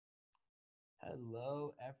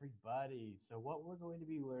Hello, everybody. So what we're going to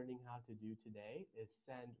be learning how to do today is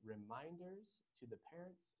send reminders to the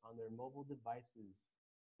parents on their mobile devices.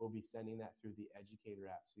 We'll be sending that through the Educator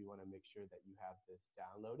app, so you want to make sure that you have this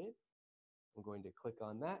downloaded. I'm going to click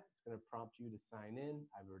on that. It's going to prompt you to sign in.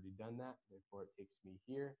 I've already done that, therefore it takes me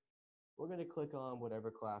here. We're going to click on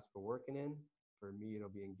whatever class we're working in. For me,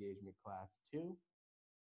 it'll be Engagement Class 2.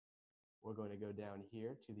 We're going to go down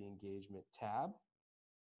here to the Engagement tab.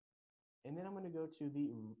 And then I'm going to go to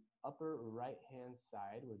the upper right-hand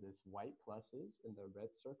side where this white plus is in the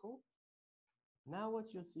red circle. Now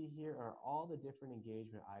what you'll see here are all the different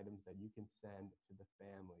engagement items that you can send to the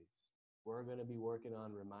families. We're going to be working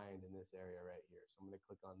on Remind in this area right here. So I'm going to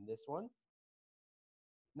click on this one.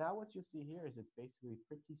 Now what you'll see here is it's basically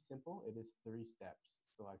pretty simple. It is 3 steps.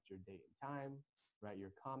 Select your date and time, write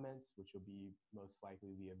your comments, which will be most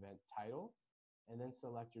likely the event title, and then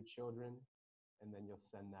select your children, and then you'll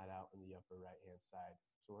send that out in the upper right-hand side.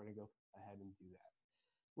 So we're going to go ahead and do that.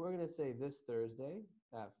 We're going to say this Thursday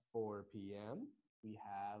at 4 p.m. we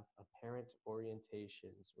have a parent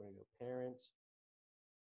orientation. So we're going to go parent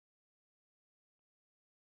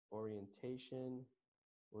orientation.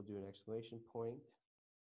 We'll do an exclamation point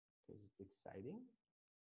because it's exciting.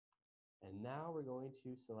 And now we're going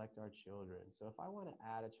to select our children. So if I want to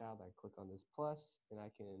add a child, I click on this plus and I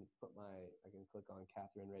can click on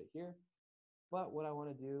Catherine right here. But what I want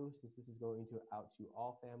to do, since this is going to out to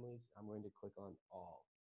all families, I'm going to click on all.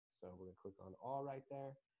 So we're going to click on all right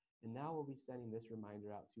there. And now we'll be sending this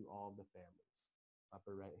reminder out to all of the families.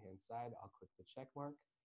 Upper right-hand side, I'll click the check mark.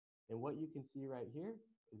 And what you can see right here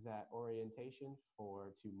is that orientation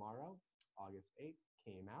for tomorrow, August 8th,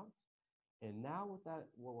 came out. And now what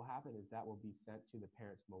will happen is that will be sent to the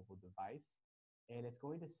parent's mobile device, and it's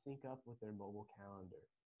going to sync up with their mobile calendar.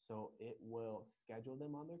 So it will schedule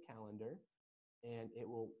them on their calendar, and it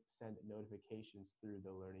will send notifications through the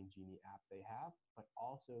Learning Genie app they have, but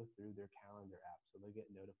also through their calendar app. So they'll get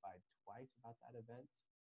notified twice about that event,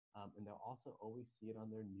 and they'll also always see it on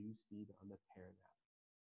their news feed on the parent app.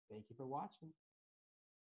 Thank you for watching.